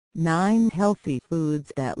9 healthy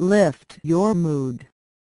foods that lift your mood.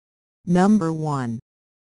 Number 1.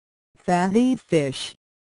 Fatty fish,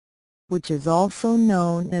 which is also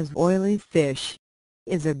known as oily fish,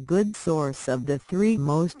 is a good source of the 3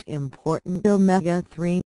 most important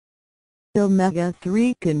omega-3.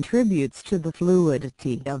 Omega-3 contributes to the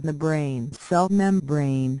fluidity of the brain cell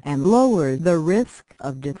membrane and lowers the risk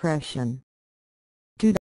of depression.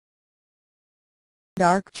 2.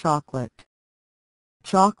 Dark chocolate.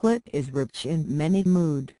 Chocolate is rich in many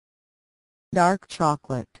mood. Dark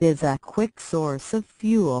chocolate is a quick source of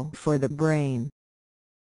fuel for the brain.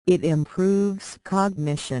 It improves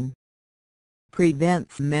cognition,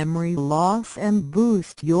 prevents memory loss and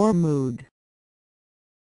boosts your mood.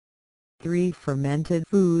 3. Fermented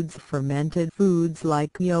foods. Fermented foods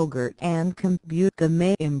like yogurt and kombucha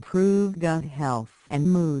may improve gut health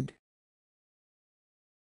and mood.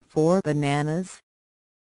 4. Bananas.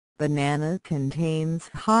 Banana contains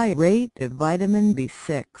high rate of vitamin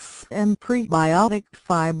B6 and prebiotic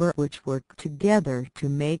fiber which work together to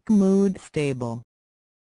make mood stable.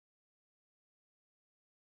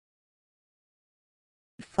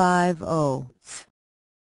 5. Oats.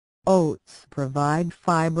 Oats provide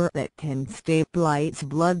fiber that can stabilize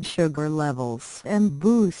blood sugar levels and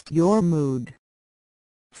boost your mood.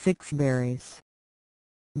 6. Berries.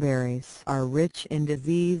 Berries are rich in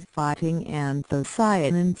disease-fighting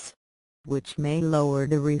anthocyanins, which may lower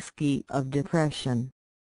the risk of depression.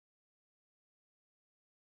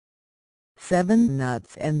 7.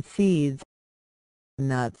 Nuts and seeds.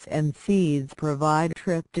 Nuts and seeds provide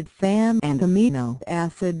tryptophan and amino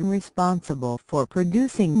acid responsible for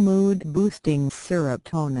producing mood-boosting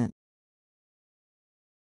serotonin.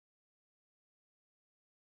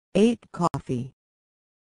 8. Coffee.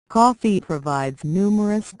 Coffee provides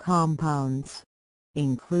numerous compounds,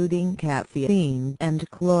 including caffeine and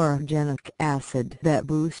chlorogenic acid that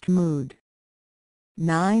boost mood.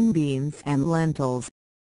 9. Beans and lentils.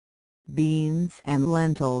 Beans and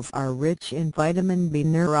lentils are rich in vitamin B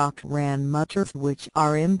neurotransmitters which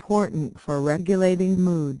are important for regulating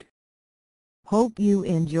mood. Hope you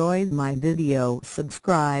enjoyed my video.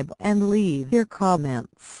 Subscribe and leave your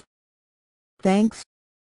comments. Thanks.